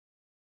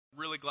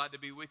really glad to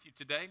be with you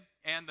today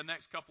and the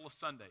next couple of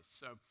Sundays.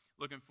 So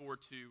looking forward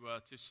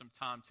to some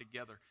time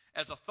together.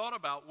 As I thought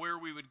about where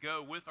we would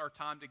go with our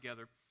time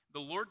together, the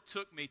Lord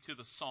took me to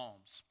the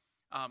Psalms.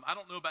 I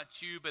don't know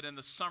about you, but in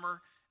the summer,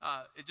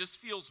 it just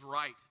feels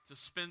right to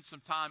spend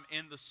some time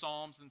in the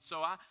Psalms. And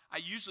so I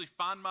usually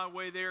find my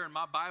way there in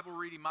my Bible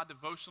reading, my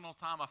devotional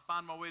time. I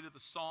find my way to the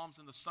Psalms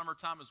in the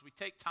summertime as we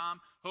take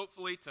time,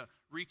 hopefully, to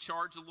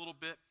recharge a little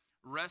bit,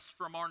 rest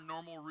from our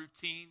normal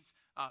routines,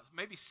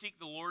 maybe seek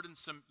the Lord in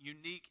some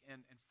unique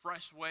and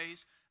fresh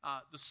ways.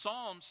 The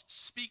Psalms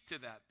speak to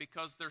that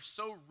because they're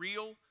so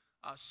real.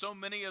 So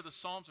many of the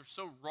Psalms are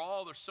so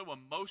raw, they're so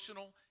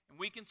emotional, and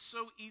we can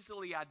so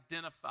easily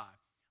identify.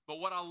 But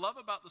what I love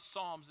about the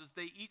Psalms is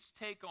they each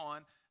take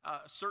on a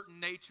certain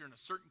nature and a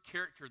certain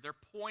character. They're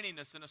pointing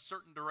us in a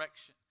certain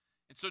direction.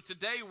 And so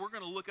today we're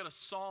going to look at a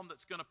psalm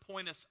that's going to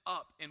point us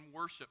up in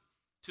worship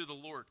to the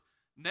Lord.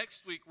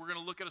 Next week we're going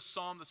to look at a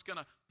psalm that's going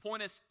to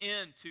point us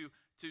in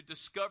to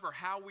discover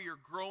how we are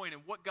growing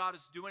and what God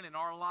is doing in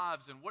our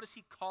lives and what is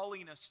He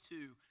calling us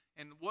to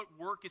and what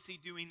work is He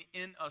doing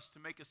in us to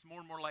make us more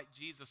and more like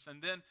Jesus.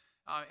 And then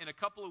in a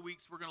couple of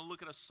weeks we're going to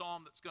look at a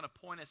psalm that's going to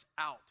point us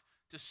out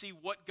to see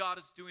what God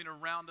is doing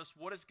around us,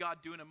 what is God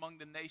doing among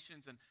the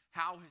nations, and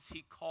how has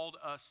He called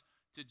us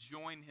to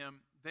join Him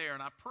there.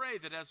 And I pray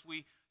that as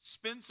we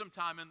spend some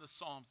time in the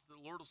Psalms, the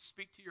Lord will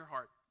speak to your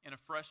heart in a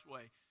fresh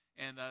way.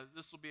 And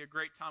this will be a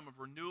great time of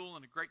renewal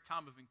and a great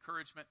time of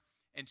encouragement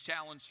and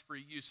challenge for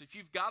you. So if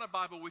you've got a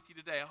Bible with you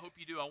today, I hope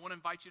you do. I want to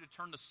invite you to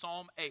turn to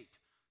Psalm 8.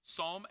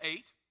 Psalm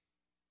 8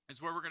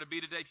 is where we're going to be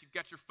today. If you've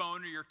got your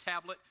phone or your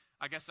tablet,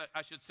 I guess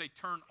I should say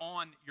turn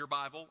on your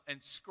Bible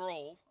and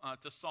scroll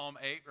to Psalm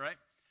 8, right?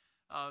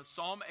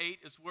 Psalm 8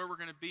 is where we're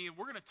going to be, and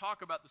we're going to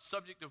talk about the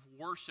subject of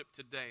worship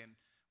today. And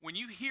when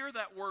you hear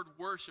that word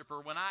worship,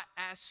 or when I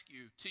ask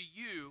you, to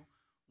you,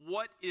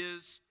 what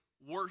is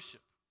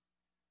worship?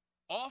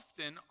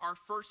 Often our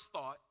first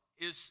thought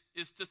is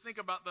to think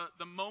about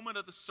the moment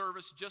of the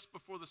service just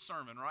before the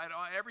sermon, right?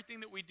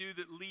 Everything that we do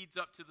that leads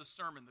up to the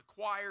sermon, the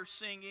choir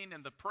singing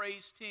and the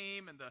praise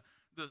team and the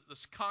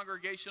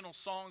congregational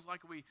songs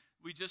like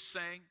we just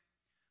sang.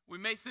 We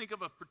may think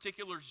of a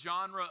particular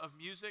genre of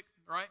music,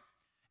 right?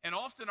 And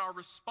often our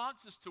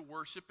responses to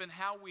worship and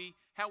how we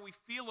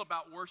feel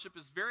about worship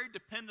is very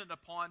dependent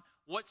upon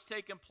what's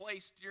taken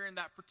place during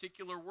that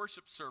particular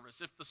worship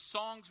service. If the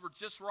songs were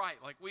just right,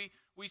 like we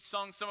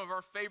sung some of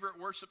our favorite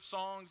worship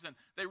songs and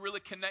they really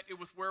connected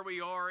with where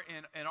we are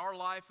in our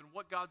life and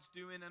what God's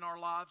doing in our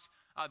lives,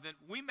 then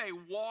we may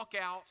walk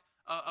out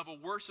of a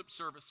worship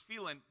service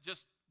feeling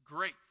just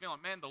great,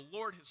 feeling, man, the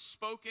Lord has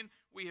spoken.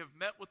 We have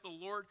met with the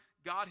Lord.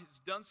 God has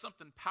done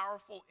something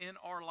powerful in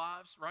our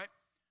lives, right?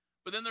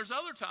 But then there's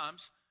other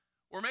times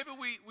where maybe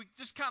we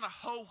just kind of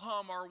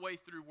ho-hum our way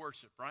through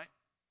worship, right?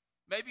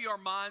 Maybe our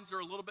minds are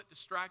a little bit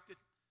distracted.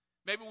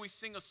 Maybe we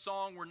sing a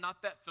song we're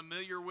not that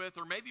familiar with,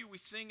 or maybe we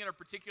sing in a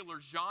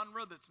particular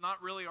genre that's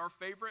not really our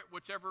favorite,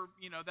 whichever,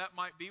 that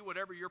might be,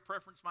 whatever your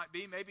preference might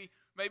be.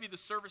 Maybe the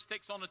service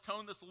takes on a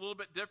tone that's a little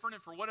bit different,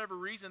 and for whatever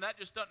reason, that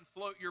just doesn't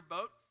float your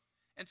boat.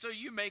 And so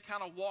you may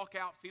kind of walk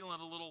out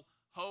feeling a little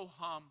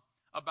ho-hum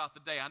about the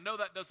day. I know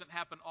that doesn't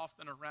happen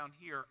often around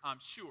here, I'm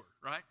sure,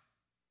 right?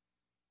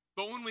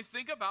 But when we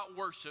think about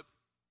worship,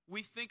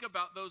 we think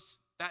about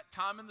that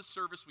time in the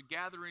service we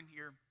gather in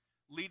here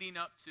leading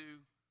up to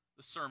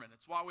the sermon.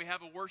 It's why we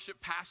have a worship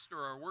pastor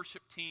or a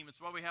worship team. It's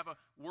why we have a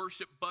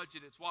worship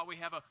budget. It's why we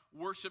have a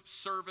worship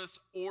service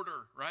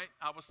order, right?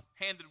 I was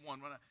handed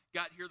one when I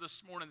got here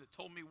this morning that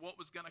told me what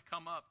was going to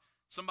come up.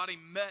 Somebody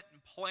met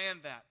and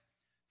planned that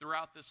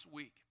throughout this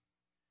week.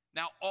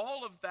 Now,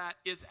 all of that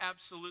is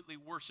absolutely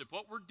worship.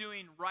 What we're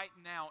doing right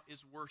now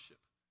is worship.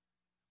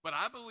 But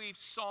I believe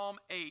Psalm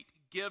 8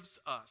 gives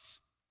us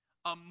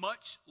a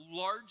much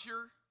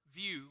larger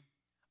view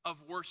of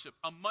worship,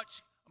 a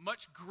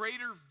much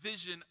greater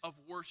vision of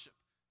worship,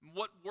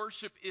 what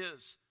worship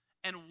is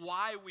and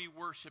why we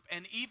worship,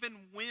 and even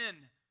when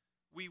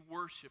we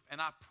worship.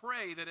 And I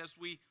pray that as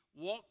we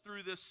walk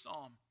through this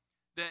psalm,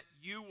 that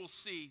you will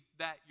see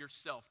that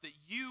yourself, that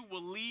you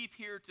will leave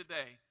here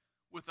today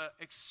with an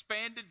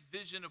expanded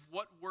vision of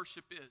what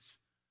worship is.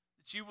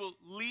 That you will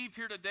leave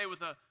here today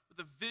with a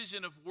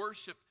vision of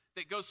worship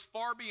that goes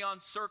far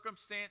beyond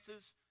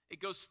circumstances. It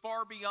goes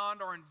far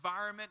beyond our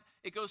environment.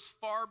 It goes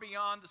far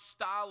beyond the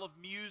style of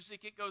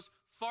music. It goes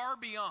far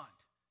beyond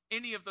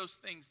any of those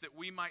things that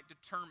we might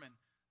determine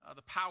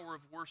the power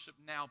of worship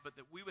now, but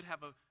that we would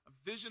have a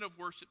vision of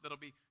worship that'll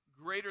be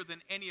greater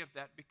than any of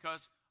that,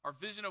 because our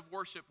vision of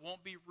worship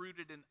won't be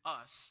rooted in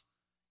us.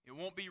 It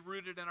won't be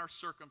rooted in our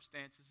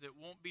circumstances. It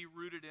won't be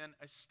rooted in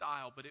a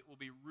style, but it will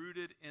be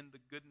rooted in the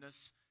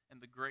goodness and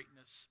the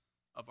greatness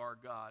of our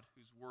God,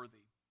 who's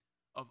worthy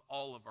of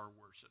all of our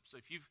worship. So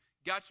if you've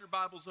got your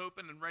Bibles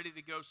open and ready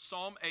to go,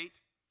 Psalm 8,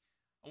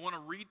 I want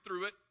to read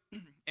through it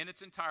in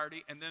its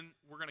entirety, and then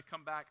we're going to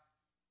come back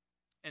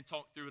and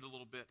talk through it a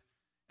little bit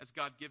as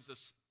God gives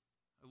us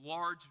a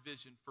large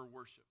vision for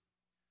worship.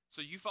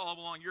 So you follow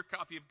along your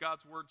copy of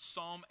God's Word,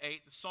 Psalm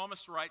 8. The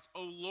psalmist writes,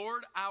 O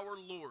Lord, our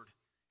Lord,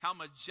 how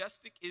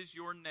majestic is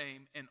your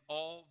name in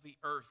all the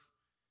earth.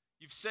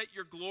 You've set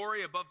your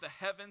glory above the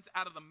heavens.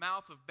 Out of the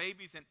mouth of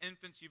babies and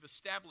infants, you've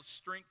established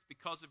strength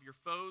because of your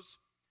foes,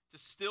 to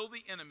still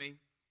the enemy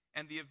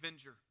and the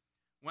avenger.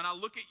 When I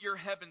look at your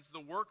heavens, the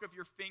work of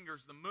your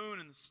fingers, the moon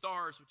and the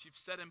stars which you've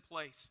set in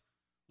place,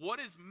 what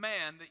is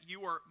man that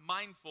you are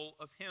mindful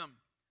of him,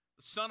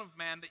 the son of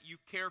man that you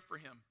care for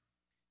him?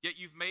 Yet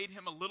you've made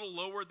him a little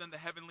lower than the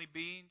heavenly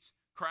beings,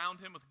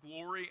 crowned him with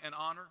glory and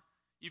honor.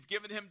 You've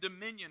given him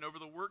dominion over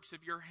the works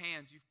of your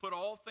hands. You've put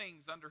all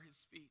things under his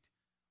feet,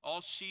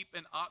 all sheep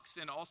and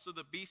oxen, also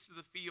the beasts of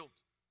the field,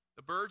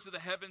 the birds of the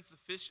heavens,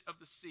 the fish of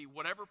the sea,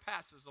 whatever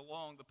passes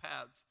along the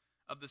paths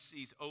of the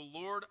seas. O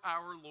Lord,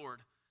 our Lord,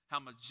 how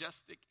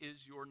majestic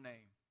is your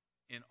name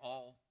in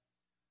all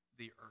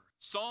the earth.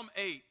 Psalm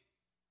 8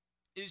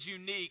 is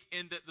unique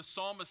in that the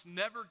psalmist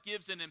never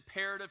gives an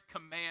imperative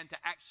command to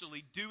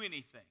actually do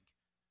anything.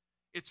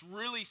 It's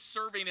really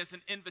serving as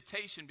an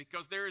invitation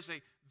because there is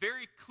a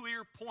very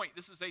clear point.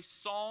 This is a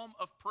psalm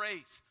of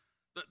praise.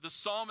 The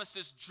psalmist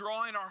is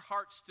drawing our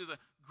hearts to the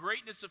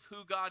greatness of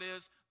who God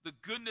is, the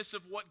goodness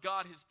of what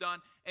God has done,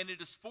 and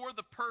it is for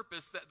the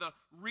purpose that the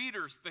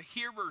readers, the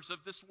hearers of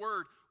this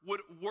word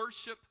would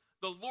worship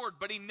the Lord.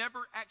 But he never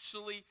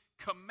actually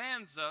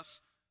commands us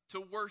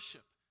to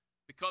worship,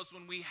 because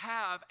when we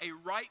have a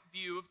right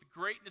view of the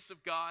greatness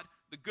of God,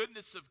 the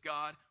goodness of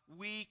God,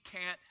 we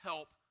can't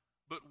help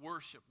but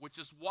worship, which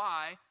is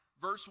why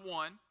verse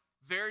 1,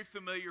 very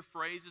familiar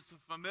phrase. It's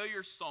a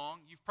familiar song.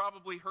 You've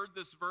probably heard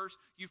this verse.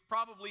 You've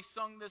probably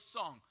sung this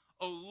song.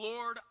 O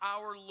Lord,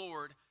 our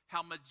Lord,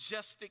 how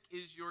majestic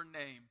is your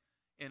name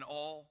in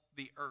all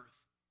the earth.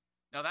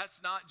 Now,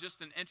 that's not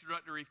just an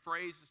introductory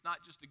phrase. It's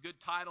not just a good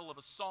title of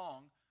a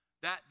song.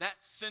 That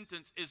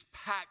sentence is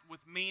packed with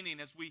meaning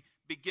as we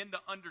begin to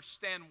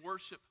understand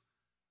worship.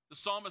 The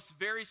psalmist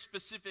very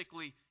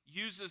specifically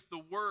uses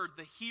the word,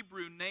 the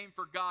Hebrew name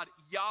for God,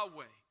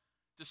 Yahweh,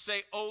 to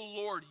say, O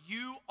Lord,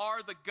 you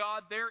are the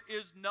God. There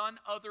is none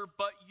other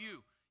but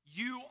you.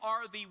 You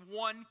are the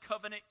one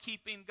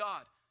covenant-keeping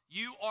God.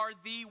 You are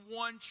the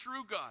one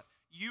true God.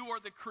 You are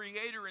the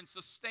creator and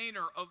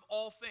sustainer of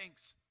all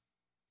things.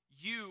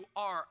 You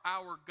are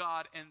our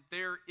God, and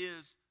there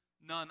is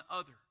none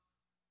other.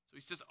 So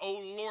he says, O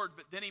Lord,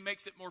 but then he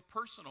makes it more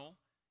personal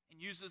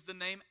and uses the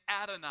name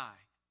Adonai,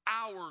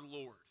 our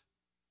Lord.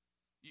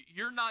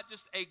 You're not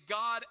just a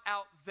God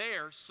out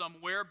there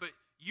somewhere, but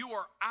you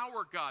are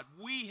our God.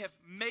 We have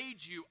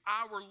made you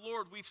our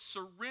Lord. We've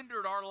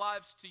surrendered our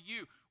lives to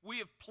you. We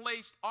have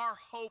placed our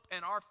hope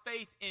and our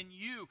faith in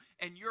you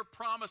and your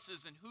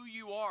promises and who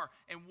you are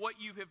and what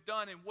you have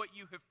done and what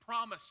you have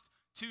promised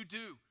to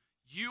do.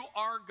 You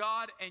are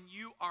God and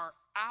you are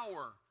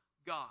our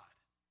God.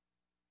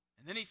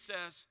 And then he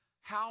says,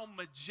 how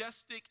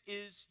majestic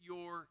is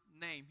your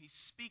name. He's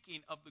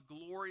speaking of the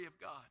glory of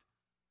God.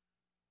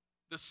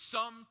 The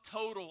sum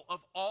total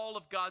of all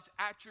of God's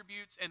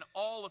attributes and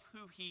all of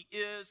who he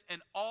is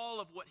and all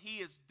of what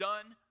he has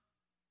done,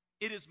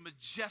 it is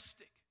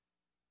majestic.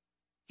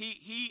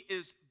 He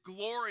is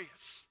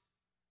glorious,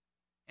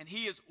 and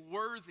he is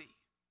worthy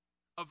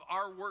of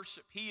our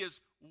worship. He is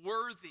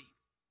worthy.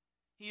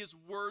 He is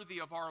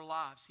worthy of our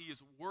lives. He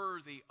is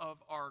worthy of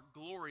our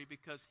glory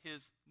because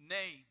his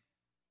name,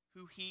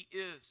 who he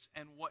is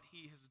and what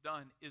he has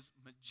done, is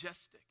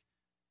majestic.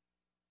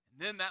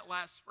 And then that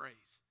last phrase,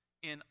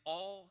 in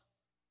all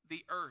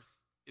the earth,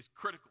 is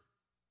critical.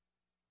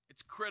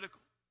 It's critical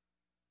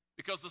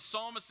because the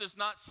psalmist is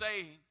not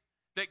saying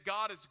that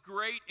God is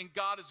great and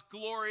God is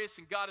glorious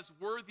and God is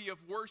worthy of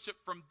worship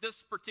from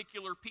this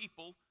particular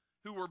people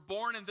who were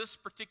born in this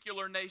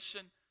particular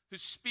nation, who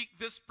speak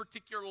this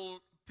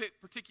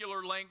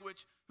particular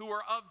language, who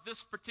are of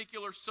this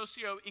particular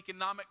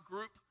socioeconomic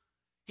group.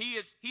 He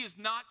is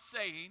not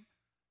saying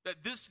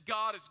that this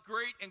God is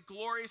great and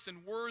glorious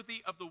and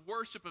worthy of the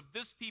worship of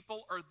this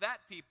people or that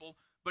people,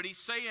 but he's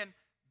saying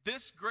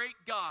this great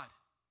God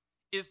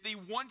is the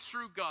one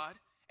true God,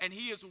 and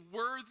he is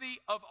worthy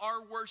of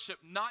our worship,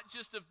 not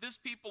just of this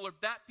people or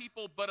that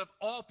people, but of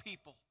all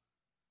people.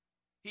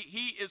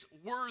 He is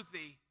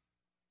worthy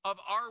of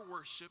our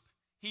worship.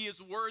 He is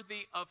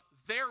worthy of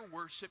their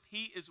worship.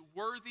 He is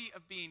worthy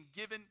of being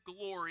given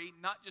glory,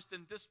 not just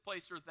in this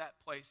place or that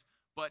place,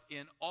 but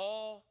in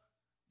all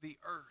the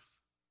earth.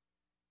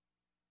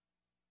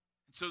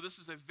 And so this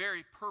is a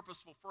very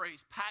purposeful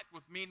phrase, packed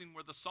with meaning,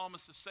 where the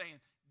psalmist is saying,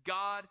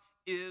 God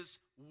is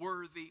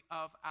worthy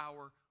of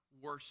our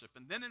worship.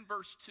 And then in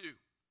verse 2,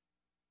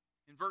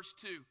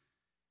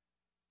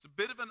 it's a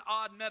bit of an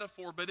odd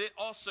metaphor, but it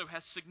also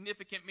has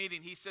significant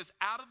meaning. He says,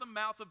 out of the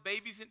mouth of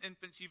babies and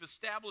infants, you've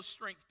established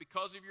strength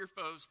because of your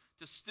foes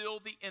to still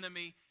the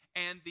enemy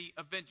and the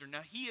avenger.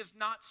 Now, he is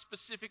not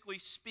specifically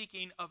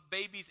speaking of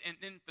babies and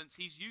infants.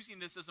 He's using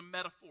this as a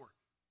metaphor.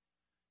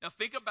 Now,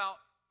 think about,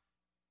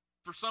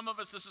 for some of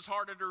us, this is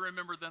harder to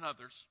remember than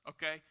others,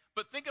 okay?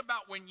 But think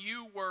about when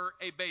you were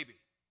a baby,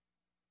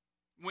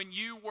 when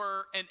you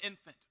were an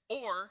infant,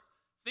 or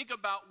think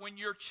about when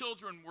your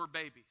children were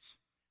babies,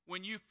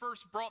 when you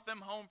first brought them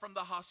home from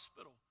the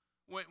hospital,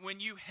 when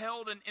you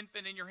held an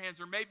infant in your hands,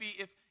 or maybe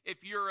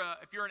if you're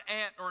an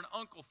aunt or an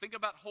uncle, think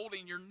about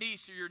holding your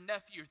niece or your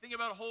nephew. Think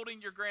about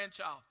holding your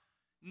grandchild.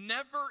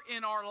 Never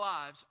in our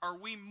lives are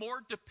we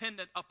more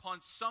dependent upon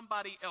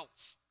somebody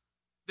else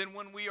than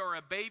when we are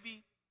a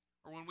baby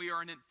or when we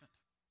are an infant.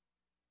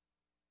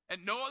 At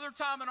no other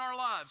time in our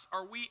lives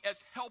are we as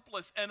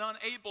helpless and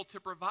unable to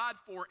provide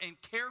for and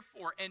care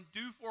for and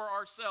do for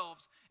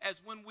ourselves as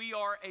when we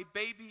are a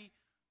baby,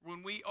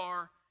 when we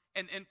are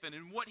an infant.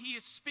 And what he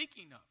is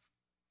speaking of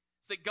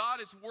is that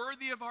God is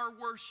worthy of our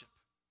worship,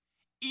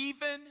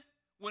 even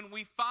when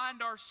we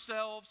find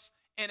ourselves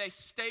in a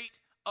state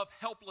of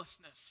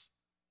helplessness,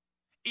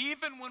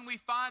 even when we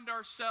find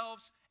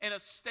ourselves in a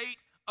state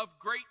of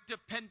great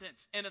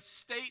dependence, in a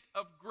state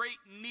of great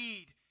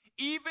need.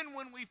 Even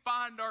when we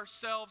find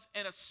ourselves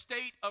in a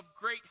state of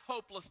great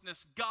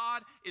hopelessness,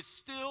 God is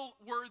still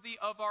worthy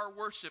of our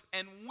worship.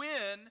 And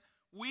when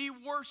we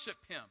worship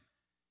him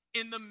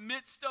in the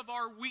midst of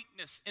our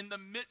weakness, in the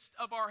midst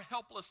of our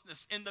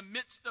helplessness, in the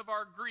midst of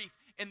our grief,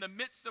 in the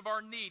midst of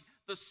our need,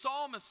 the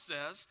psalmist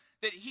says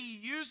that he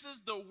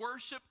uses the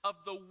worship of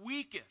the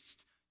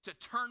weakest to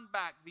turn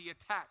back the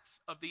attacks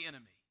of the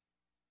enemy.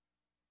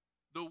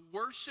 The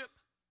worship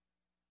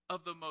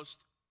of the most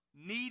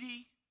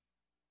needy,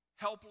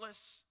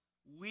 helpless,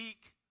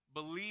 weak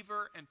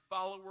believer and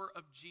follower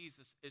of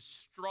Jesus is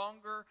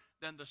stronger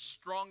than the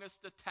strongest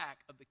attack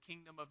of the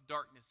kingdom of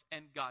darkness.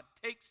 And God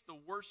takes the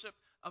worship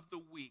of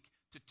the weak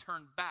to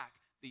turn back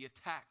the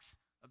attacks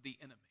of the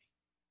enemy.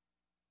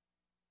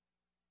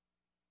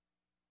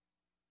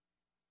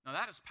 Now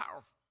that is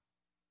powerful.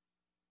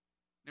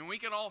 And we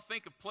can all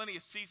think of plenty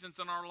of seasons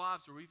in our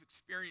lives where we've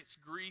experienced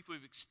grief,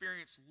 we've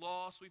experienced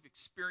loss, we've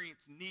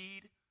experienced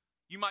need.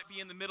 You might be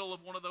in the middle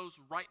of one of those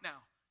right now.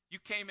 You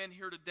came in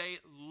here today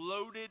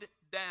loaded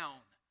down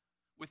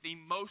with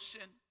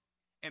emotion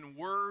and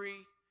worry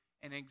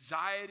and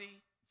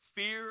anxiety,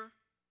 fear,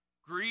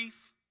 grief,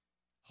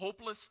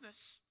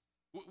 hopelessness.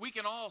 We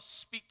can all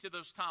speak to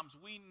those times.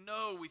 We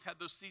know we've had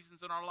those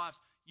seasons in our lives.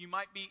 You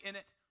might be in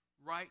it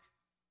right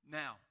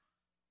now.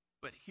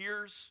 But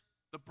here's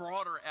the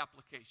broader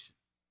application.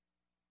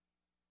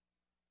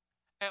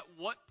 At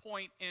what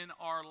point in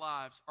our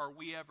lives are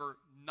we ever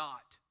not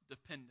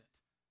dependent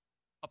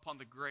upon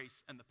the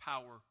grace and the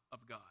power of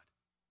God?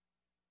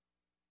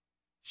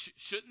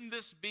 Shouldn't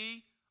this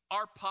be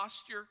our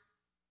posture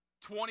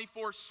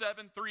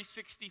 24/7,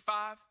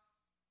 365?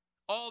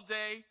 All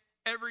day,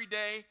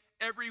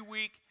 every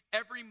week,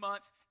 every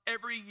month,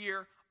 every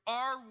year.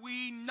 Are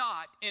we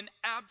not in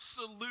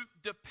absolute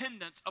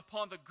dependence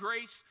upon the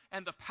grace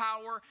and the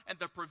power and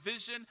the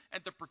provision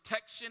and the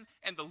protection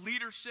and the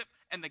leadership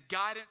and the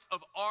guidance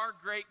of our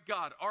great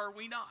God? Are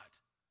we not?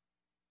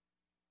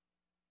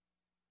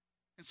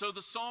 And so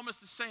the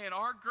psalmist is saying,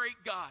 our great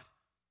God,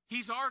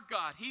 he's our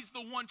God. He's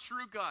the one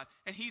true God,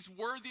 and he's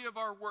worthy of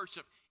our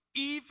worship,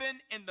 even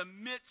in the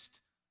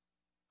midst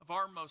of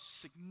our most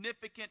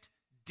significant,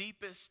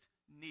 deepest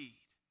need.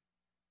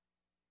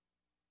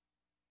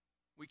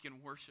 We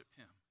can worship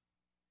him,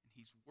 and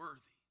he's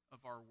worthy of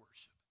our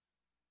worship.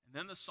 And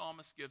then the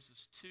psalmist gives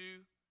us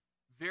two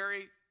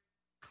very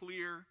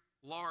clear,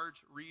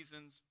 large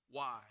reasons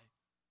why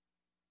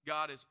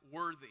God is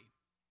worthy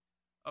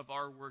of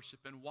our worship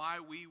and why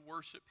we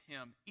worship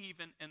him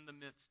even in the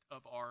midst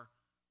of our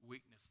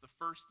weakness. The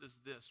first is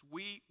this: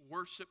 we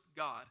worship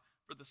God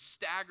for the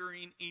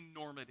staggering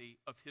enormity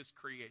of his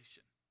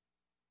creation.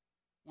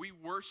 We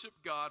worship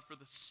God for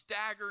the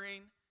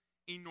staggering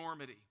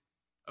enormity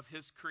of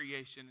his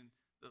creation. And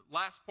the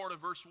last part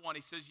of verse 1,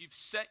 he says, you've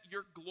set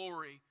your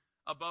glory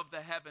above the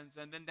heavens.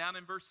 And then down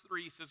in verse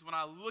 3, he says, when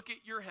I look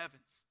at your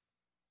heavens,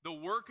 the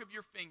work of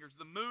your fingers,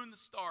 the moon, the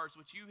stars,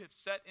 which you have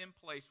set in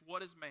place,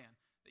 what is man,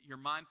 that you're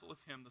mindful of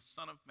him, the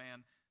Son of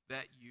Man,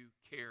 that you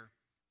care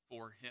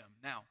for him?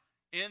 Now,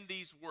 in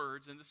these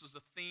words, and this is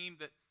a theme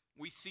that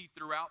we see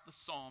throughout the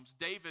Psalms,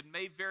 David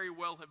may very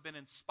well have been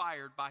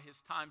inspired by his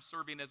time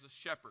serving as a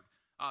shepherd.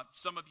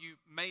 Some of you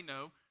may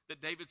know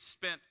that David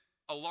spent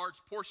a large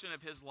portion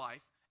of his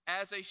life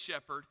as a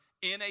shepherd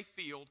in a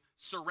field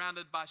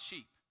surrounded by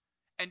sheep.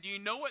 And do you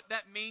know what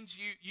that means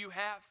you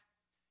have?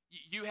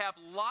 You have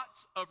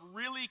lots of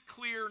really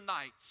clear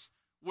nights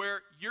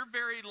where you're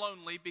very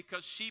lonely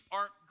because sheep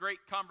aren't great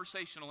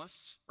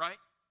conversationalists, right?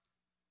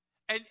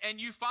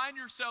 And you find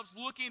yourselves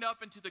looking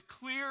up into the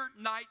clear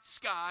night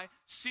sky,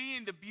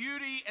 seeing the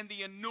beauty and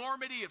the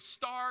enormity of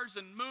stars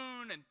and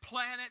moon and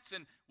planets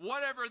and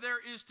whatever there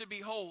is to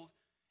behold.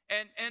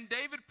 And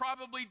David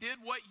probably did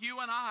what you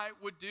and I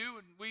would do,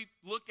 and we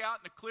look out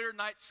in the clear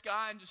night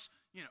sky and just,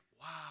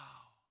 wow,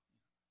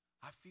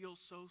 I feel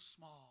so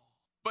small.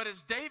 But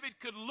as David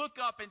could look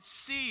up and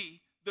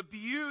see the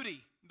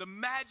beauty, the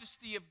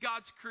majesty of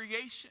God's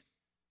creation,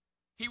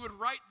 he would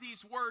write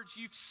these words: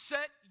 you've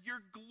set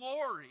your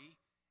glory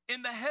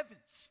in the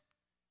heavens.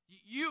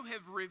 You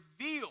have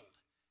revealed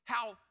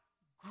how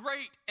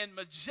great and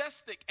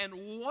majestic and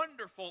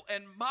wonderful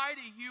and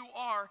mighty you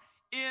are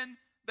in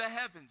the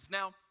heavens.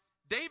 Now,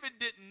 David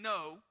didn't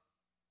know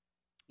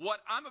what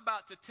I'm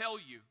about to tell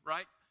you,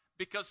 right?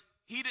 Because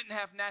he didn't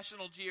have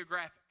National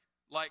Geographic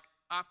like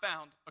I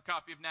found a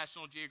copy of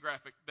National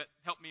Geographic that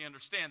helped me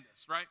understand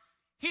this, right?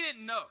 He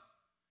didn't know.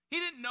 He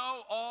didn't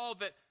know all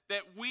that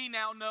we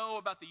now know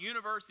about the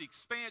universe, the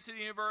expanse of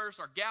the universe,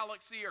 our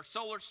galaxy, our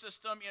solar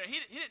system. He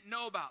didn't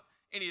know about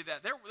any of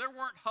that. There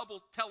weren't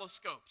Hubble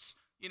telescopes,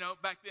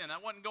 back then.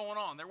 That wasn't going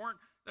on. There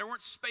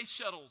weren't space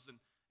shuttles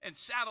and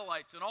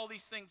satellites and all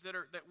these things that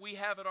we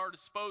have at our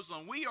disposal.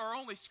 And we are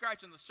only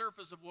scratching the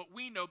surface of what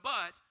we know,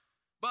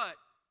 but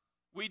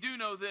we do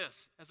know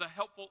this as a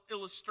helpful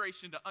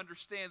illustration to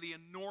understand the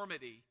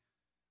enormity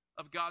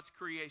of God's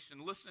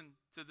creation. Listen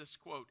to this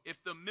quote. If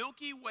the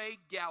Milky Way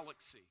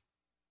galaxy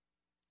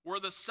were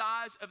the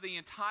size of the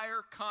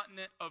entire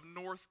continent of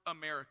North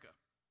America,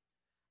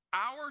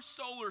 our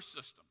solar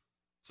system,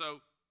 so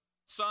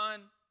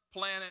sun,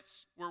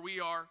 planets, where we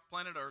are,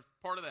 planet Earth,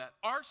 part of that,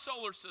 our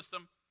solar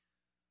system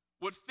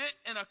would fit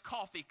in a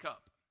coffee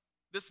cup.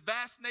 This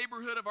vast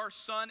neighborhood of our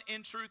sun,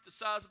 in truth, the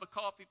size of a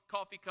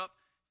coffee cup,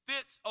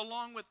 fits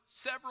along with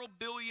several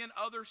billion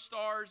other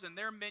stars and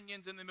their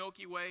minions in the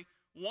Milky Way,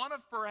 one of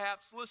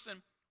perhaps,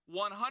 listen,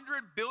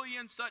 100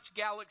 billion such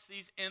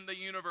galaxies in the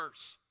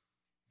universe.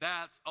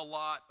 That's a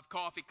lot of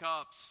coffee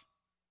cups.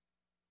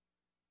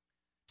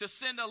 To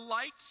send a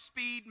light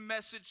speed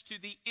message to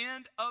the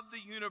end of the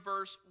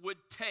universe would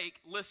take,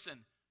 listen,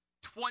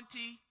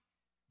 20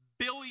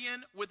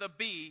 billion with a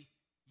B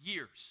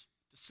years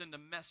to send a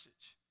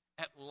message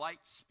at light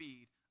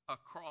speed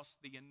across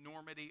the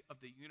enormity of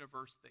the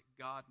universe that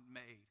God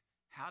made.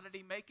 How did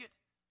he make it?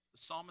 The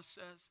psalmist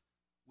says,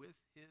 with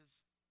his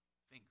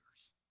fingers.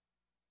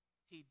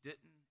 He didn't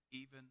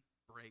even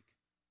break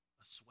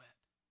a sweat.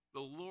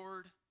 The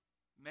Lord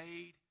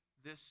made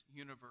this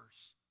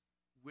universe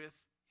with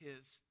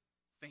his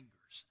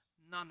fingers.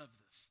 None of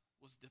this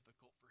was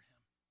difficult for him.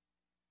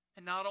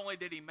 And not only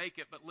did he make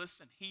it, but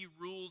listen, he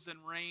rules and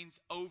reigns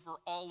over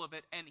all of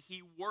it, and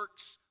he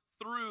works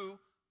through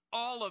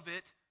all of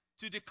it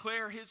to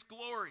declare his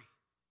glory.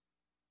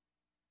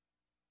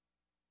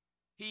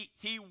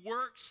 He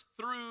works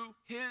through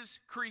his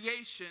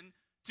creation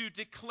to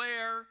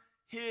declare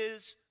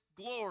his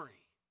glory.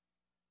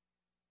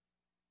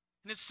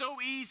 And it's so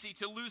easy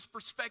to lose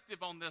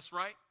perspective on this,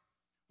 right?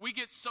 We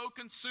get so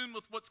consumed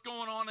with what's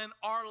going on in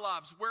our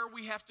lives, where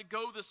we have to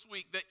go this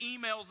week, the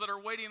emails that are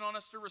waiting on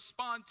us to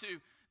respond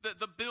to,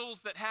 the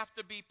bills that have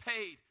to be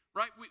paid,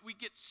 right? We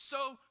get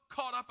so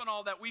caught up in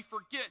all that, we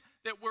forget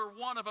that we're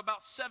one of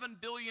about 7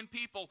 billion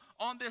people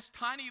on this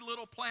tiny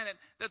little planet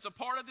that's a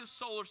part of this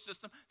solar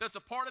system, that's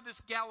a part of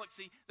this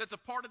galaxy, that's a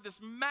part of this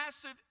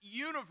massive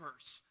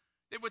universe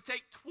that would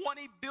take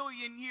 20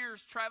 billion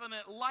years traveling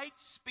at light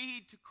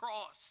speed to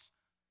cross.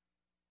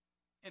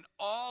 And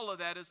all of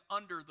that is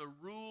under the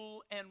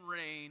rule and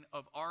reign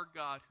of our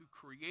God, who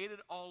created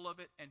all of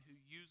it and who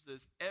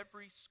uses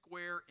every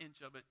square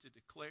inch of it to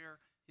declare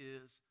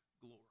his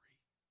glory.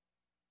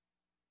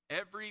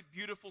 Every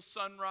beautiful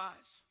sunrise,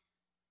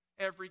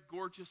 every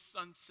gorgeous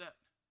sunset,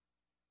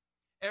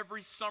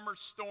 every summer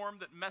storm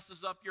that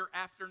messes up your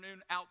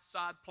afternoon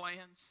outside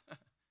plans,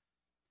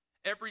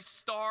 every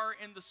star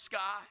in the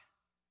sky,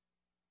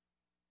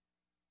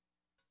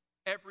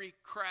 every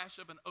crash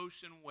of an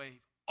ocean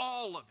wave,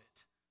 all of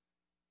it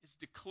is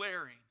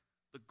declaring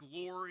the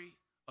glory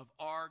of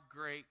our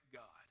great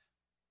God,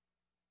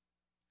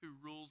 who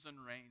rules and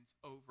reigns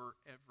over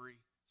every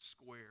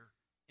square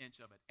inch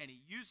of it. And he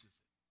uses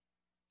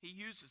it. He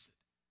uses it.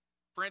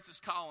 Francis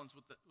Collins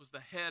was the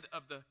head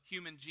of the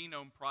Human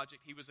Genome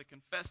Project. He was a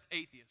confessed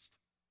atheist.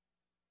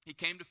 He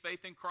came to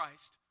faith in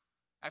Christ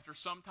after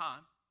some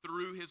time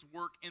through his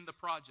work in the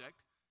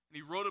project. And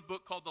he wrote a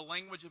book called The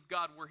Language of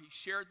God, where he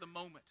shared the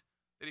moment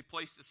that he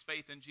placed his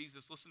faith in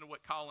Jesus. Listen to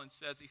what Collins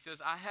says. He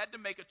says, I had to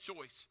make a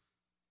choice.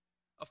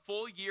 A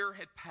full year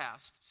had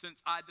passed since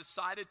I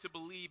decided to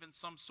believe in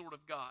some sort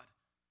of God.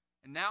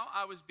 And now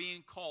I was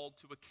being called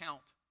to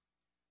account.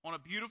 On a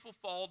beautiful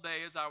fall day,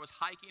 as I was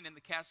hiking in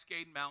the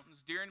Cascade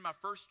Mountains during my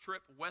first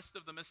trip west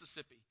of the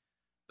Mississippi,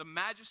 the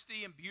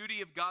majesty and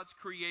beauty of God's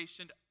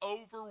creation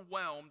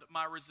overwhelmed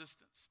my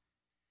resistance.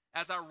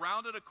 As I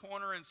rounded a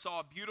corner and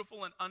saw a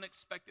beautiful and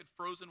unexpected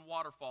frozen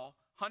waterfall,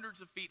 hundreds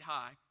of feet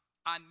high,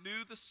 I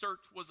knew the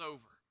search was over.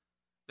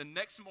 The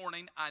next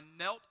morning, I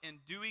knelt in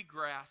dewy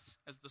grass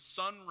as the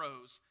sun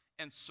rose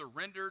and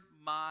surrendered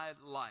my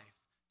life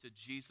to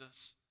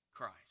Jesus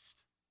Christ.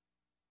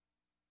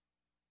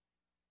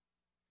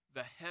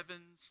 The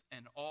heavens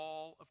and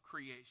all of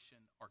creation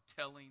are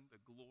telling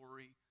the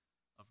glory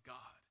of God,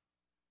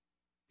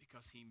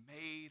 because he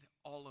made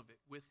all of it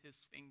with his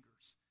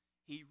fingers.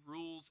 He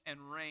rules and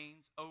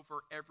reigns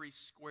over every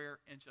square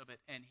inch of it,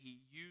 and he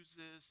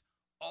uses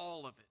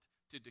all of it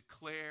to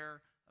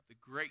declare the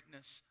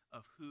greatness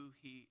of who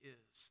he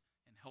is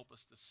and help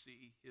us to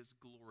see his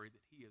glory,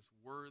 that he is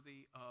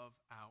worthy of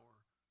our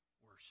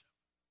worship.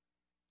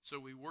 So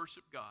we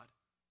worship God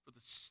for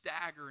the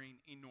staggering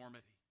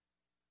enormity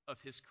of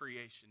his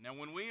creation. Now,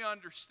 when we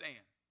understand,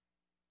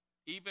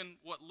 even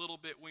what little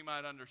bit we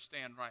might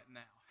understand right now,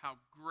 how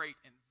great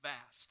and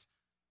vast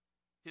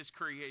his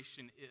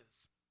creation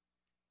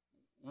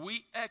is,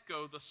 we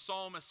echo the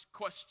psalmist's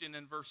question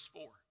in verse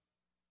 4.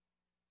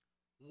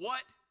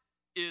 What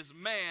is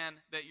man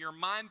that you're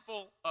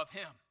mindful of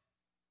him?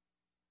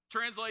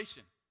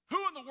 Translation, who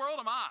in the world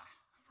am I,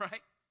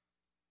 right?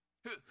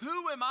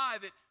 Who am I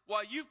that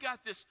while you've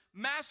got this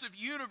massive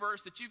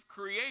universe that you've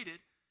created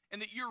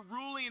and that you're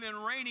ruling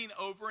and reigning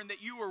over and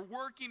that you are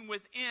working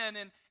within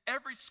and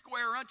every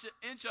square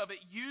inch of it,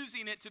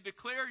 using it to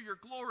declare your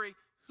glory,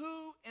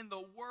 who in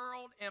the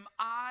world am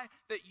I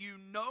that you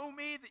know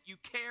me, that you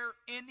care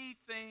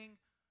anything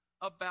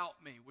about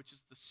me? Which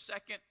is the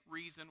second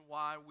reason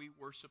why we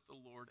worship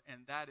the Lord, and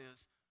that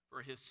is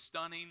for his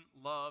stunning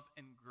love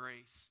and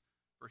grace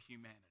for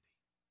humanity.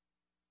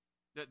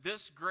 That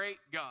this great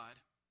God,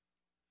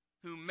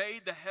 who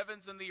made the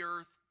heavens and the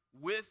earth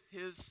with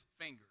his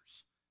fingers,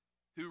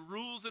 who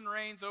rules and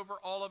reigns over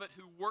all of it,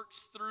 who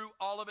works through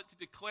all of it to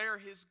declare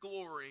his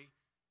glory,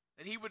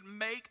 that he would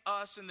make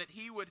us and that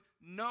he would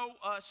know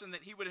us and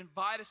that he would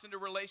invite us into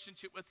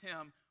relationship with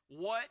him.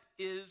 What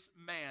is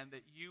man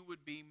that you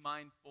would be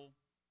mindful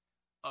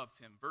of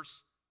him?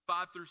 Verse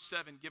 5 through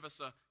 7 give us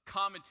a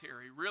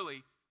commentary,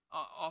 really,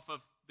 off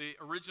of the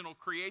original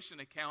creation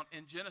account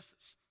in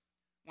Genesis.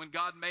 When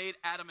God made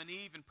Adam and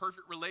Eve in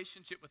perfect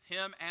relationship with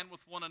him and with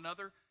one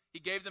another, he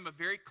gave them a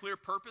very clear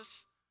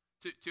purpose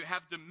to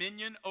have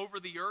dominion over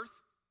the earth.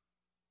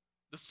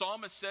 The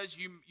psalmist says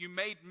you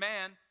made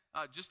man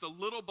just a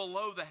little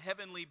below the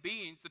heavenly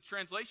beings. The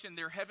translation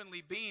there,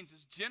 heavenly beings,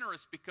 is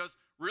generous because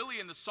really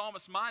in the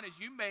psalmist's mind is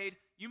you made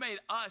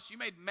us, you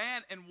made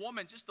man and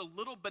woman just a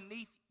little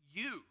beneath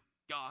you,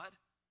 God.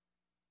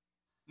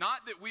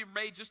 Not that we're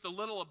made just a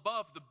little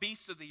above the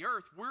beasts of the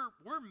earth.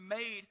 We're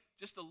made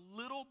just a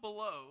little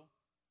below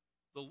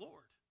the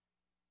Lord.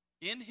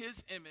 In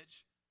his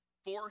image,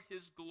 for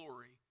his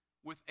glory,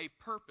 with a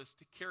purpose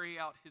to carry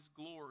out his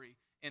glory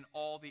in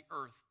all the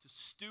earth, to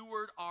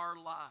steward our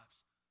lives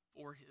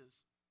for his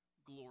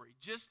glory.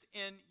 Just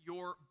in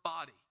your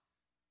body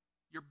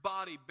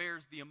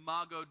bears the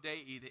imago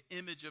Dei, the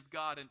image of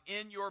God. And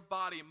in your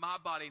body, and my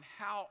body, and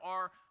how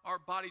our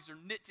bodies are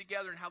knit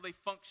together and how they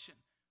function,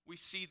 we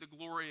see the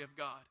glory of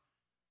God.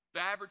 The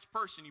average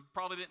person, you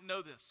probably didn't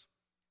know this,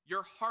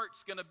 your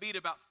heart's going to beat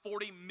about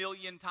 40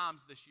 million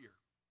times this year.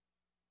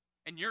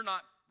 And you're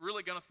not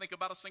really going to think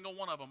about a single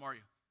one of them, are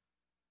you?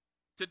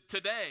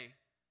 Today,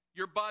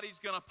 your body's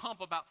going to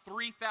pump about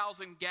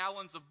 3,000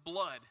 gallons of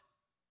blood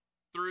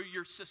through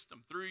your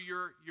system, through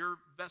your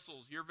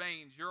vessels, your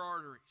veins, your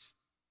arteries.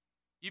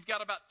 You've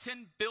got about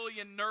 10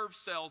 billion nerve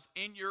cells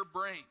in your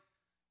brain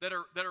that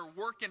are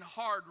working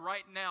hard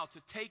right now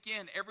to take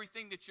in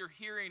everything that you're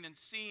hearing and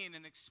seeing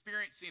and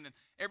experiencing and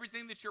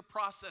everything that you're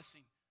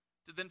processing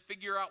to then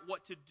figure out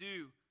what to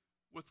do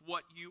with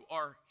what you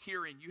are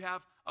hearing. You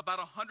have about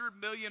 100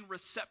 million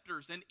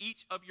receptors in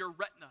each of your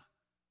retina.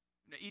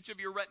 Each of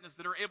your retinas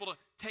that are able to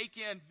take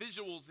in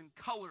visuals and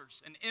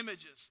colors and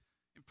images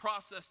and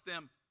process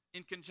them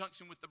in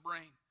conjunction with the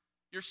brain.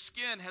 Your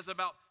skin has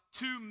about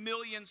 2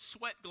 million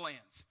sweat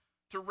glands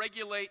to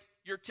regulate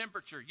your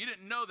temperature. You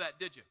didn't know that,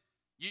 did you?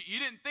 You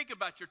didn't think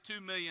about your 2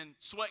 million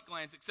sweat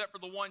glands except for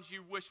the ones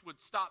you wish would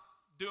stop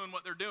doing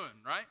what they're doing,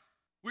 right?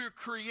 We're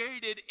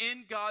created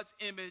in God's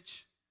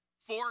image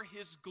for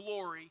his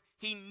glory.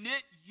 He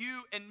knit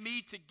you and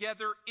me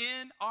together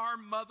in our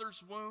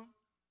mother's womb,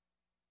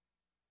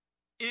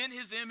 in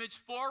his image,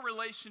 for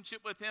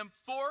relationship with him,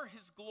 for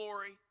his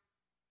glory,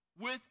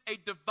 with a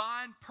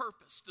divine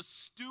purpose to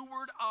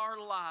steward our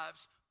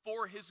lives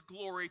for his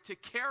glory, to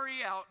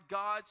carry out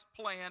God's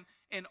plan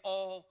in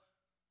all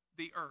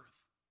the earth.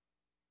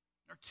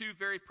 There are two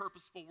very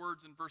purposeful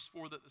words in verse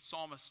 4 that the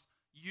psalmist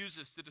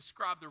uses to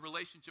describe the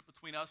relationship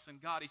between us and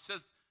God. He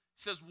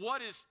says,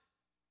 what is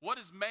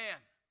man?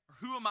 Or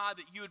who am I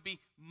that you would be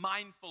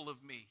mindful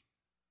of me?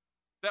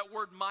 That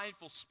word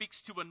mindful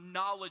speaks to a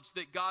knowledge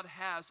that God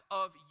has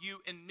of you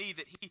and me,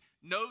 that he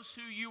knows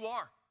who you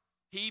are.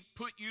 He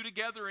put you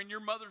together in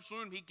your mother's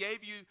womb. He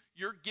gave you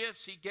your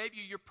gifts. He gave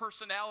you your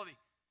personality.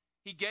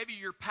 He gave you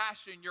your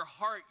passion, your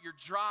heart, your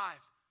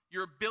drive,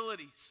 your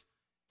abilities.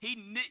 He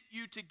knit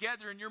you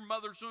together in your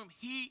mother's womb.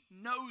 He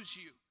knows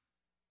you.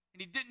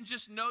 And he didn't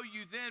just know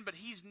you then, but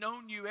he's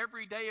known you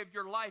every day of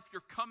your life.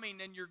 You're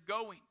coming and you're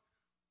going.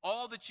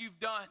 All that you've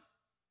done.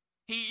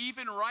 He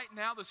even right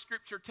now, the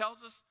scripture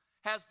tells us,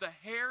 has the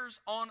hairs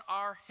on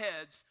our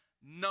heads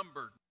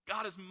numbered.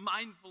 God is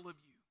mindful of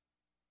you.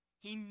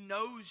 He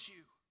knows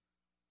you.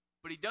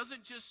 But he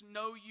doesn't just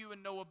know you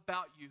and know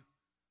about you.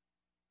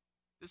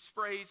 This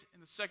phrase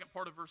in the second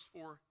part of verse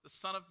 4, the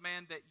Son of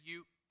Man, that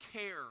you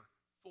care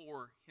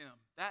for him.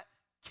 That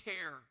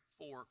care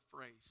for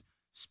phrase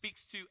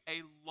speaks to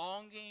a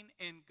longing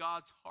in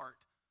God's heart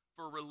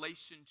for a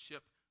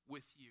relationship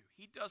with you.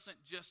 He doesn't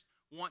just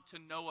want to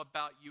know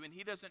about you, and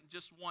he doesn't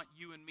just want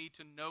you and me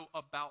to know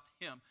about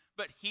him,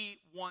 but he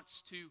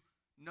wants to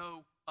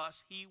know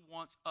us. He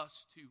wants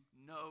us to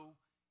know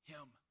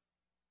him.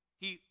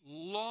 He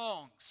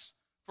longs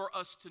for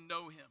us to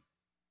know him.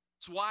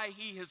 It's why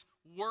he has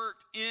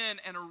worked in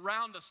and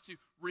around us to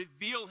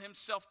reveal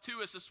himself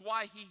to us. It's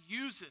why he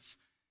uses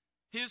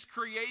his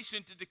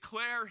creation to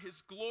declare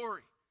his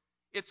glory.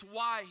 It's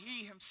why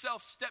he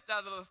himself stepped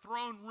out of the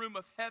throne room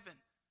of heaven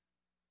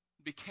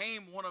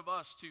became one of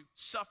us to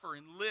suffer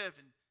and live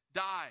and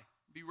die,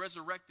 be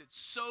resurrected,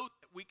 so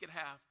that we could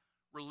have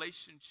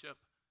relationship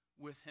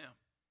with him.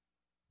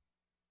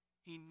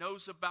 He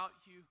knows about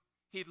you.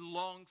 He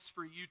longs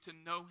for you to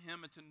know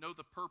him and to know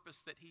the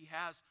purpose that he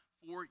has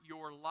for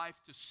your life,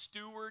 to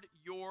steward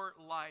your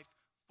life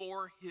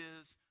for his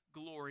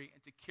glory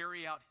and to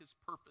carry out his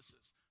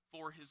purposes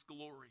for his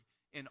glory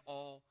in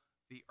all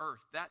the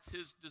earth. That's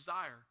his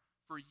desire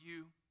for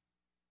you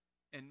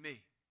and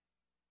me.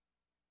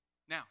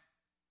 Now,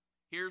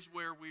 here's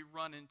where we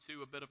run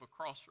into a bit of a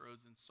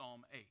crossroads in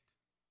Psalm 8.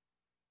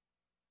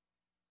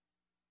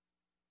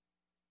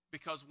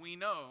 Because we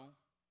know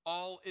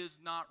all is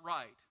not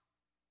right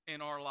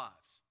in our lives.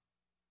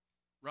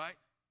 Right?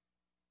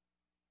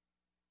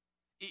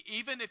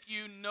 Even if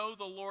you know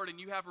the Lord and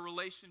you have a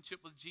relationship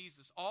with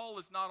Jesus, all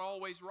is not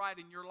always right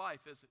in your life,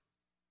 is it?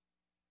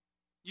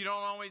 You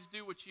don't always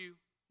do what you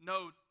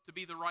know to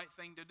be the right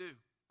thing to do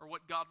or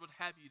what God would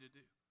have you to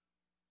do.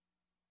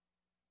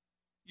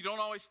 You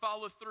don't always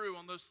follow through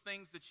on those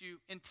things that you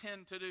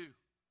intend to do.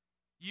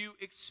 You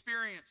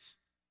experience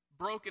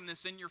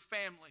brokenness in your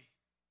family.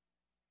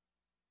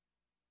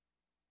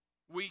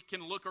 We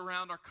can look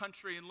around our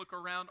country and look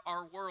around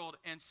our world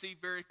and see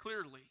very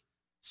clearly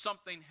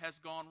something has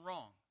gone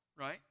wrong,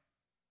 right?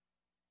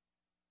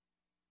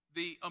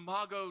 The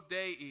imago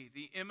Dei,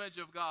 the image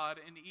of God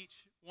in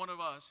each one of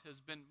us, has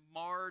been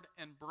marred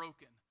and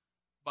broken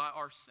by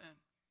our sin.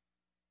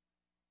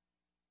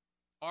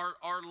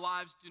 Our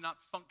lives do not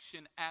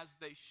function as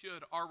they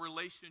should. Our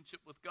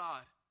relationship with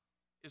God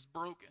is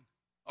broken.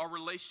 Our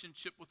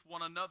relationship with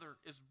one another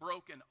is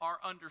broken. Our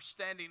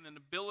understanding and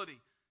ability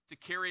to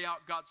carry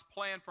out God's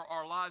plan for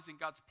our lives and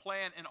God's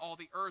plan in all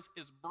the earth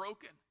is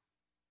broken.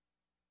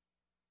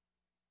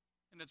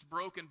 And it's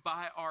broken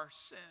by our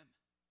sin.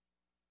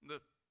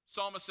 The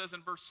psalmist says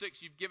in verse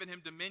 6, you've given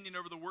him dominion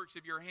over the works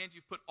of your hands.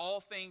 You've put all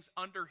things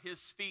under his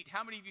feet.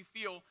 How many of you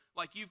feel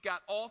like you've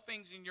got all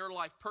things in your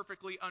life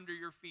perfectly under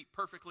your feet,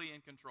 perfectly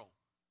in control?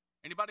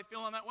 Anybody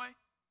feeling that way?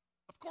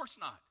 Of course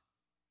not.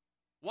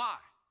 Why?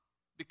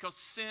 Because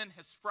sin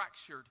has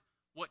fractured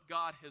what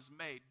God has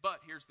made. But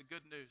here's the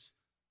good news,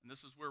 and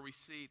this is where we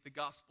see the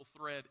gospel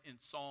thread in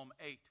Psalm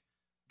 8.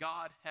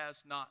 God has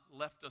not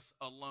left us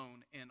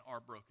alone in our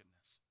brokenness.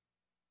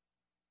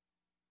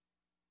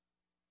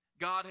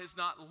 God has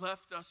not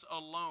left us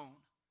alone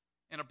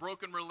in a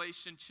broken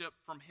relationship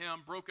from him,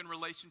 broken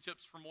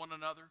relationships from one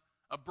another,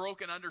 a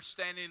broken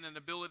understanding and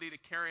ability to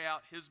carry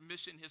out his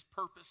mission, his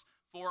purpose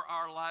for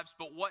our lives.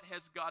 But what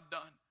has God done?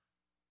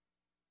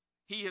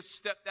 He has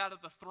stepped out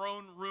of the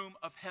throne room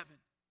of heaven.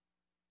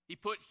 He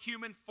put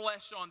human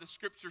flesh on, the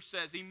scripture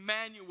says,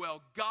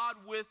 Emmanuel, God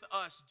with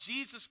us,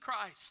 Jesus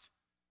Christ,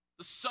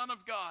 the Son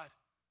of God,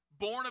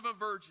 born of a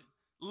virgin,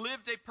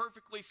 lived a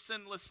perfectly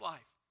sinless life,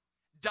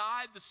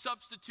 died the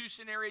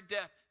substitutionary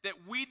death that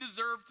we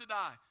deserve to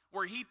die,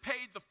 where he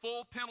paid the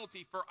full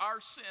penalty for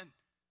our sin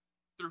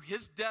through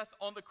his death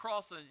on the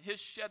cross and his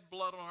shed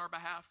blood on our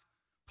behalf,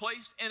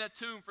 placed in a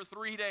tomb for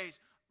 3 days,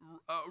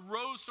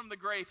 rose from the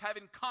grave,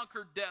 having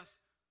conquered death,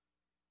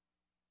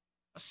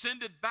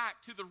 ascended back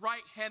to the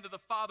right hand of the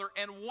Father,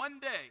 and one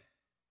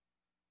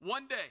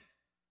day,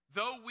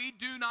 though we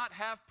do not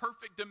have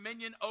perfect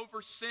dominion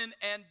over sin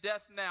and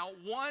death now,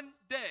 one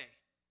day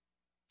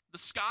the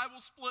sky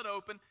will split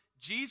open,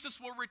 Jesus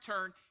will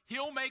return,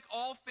 he'll make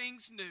all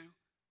things new,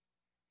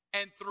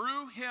 and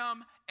through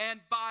him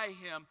and by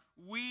him,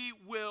 we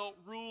will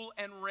rule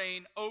and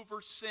reign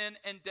over sin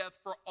and death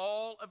for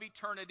all of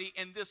eternity.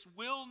 And this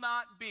will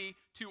not be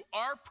to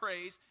our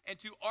praise and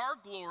to our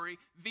glory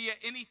via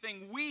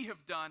anything we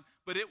have done,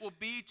 but it will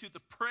be to the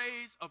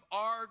praise of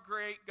our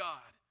great God,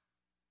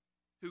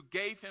 who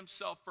gave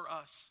himself for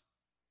us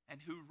and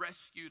who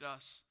rescued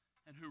us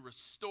and who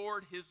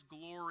restored his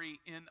glory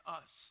in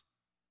us.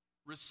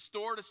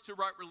 Restored us to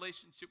right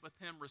relationship with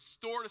him,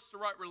 restored us to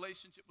right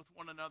relationship with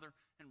one another,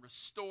 and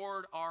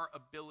restored our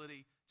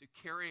ability to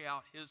carry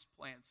out his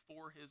plans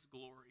for his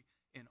glory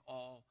in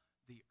all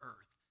the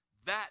earth.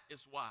 That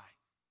is why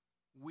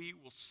we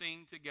will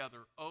sing together,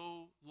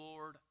 O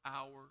Lord,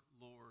 our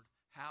Lord,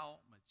 how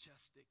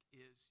majestic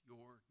is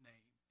your name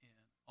in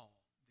all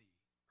the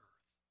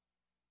earth.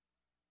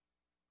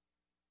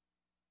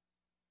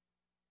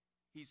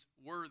 He's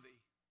worthy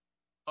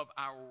of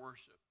our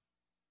worship.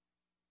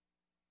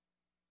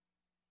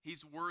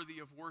 He's worthy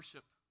of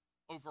worship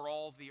over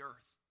all the earth.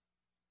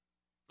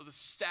 For the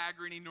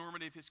staggering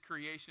enormity of his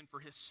creation, for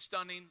his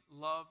stunning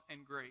love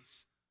and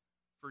grace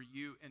for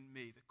you and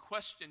me. The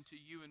question to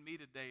you and me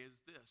today is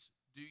this: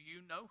 do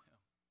you know him?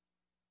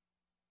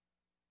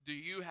 Do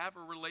you have a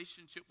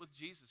relationship with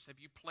Jesus? Have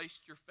you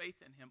placed your faith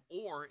in him?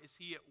 Or is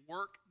he at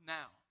work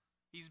now?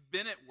 He's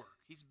been at work.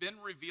 He's been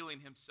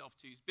revealing himself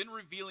to you. He's been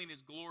revealing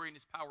his glory and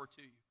his power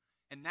to you.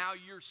 And now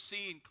you're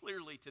seeing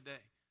clearly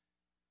today.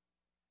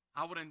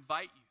 I would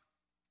invite you,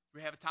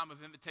 we have a time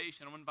of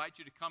invitation, I would invite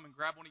you to come and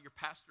grab one of your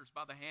pastors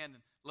by the hand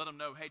and let them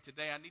know, hey,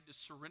 today I need to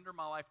surrender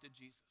my life to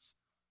Jesus.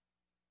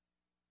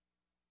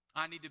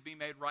 I need to be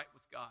made right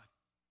with God.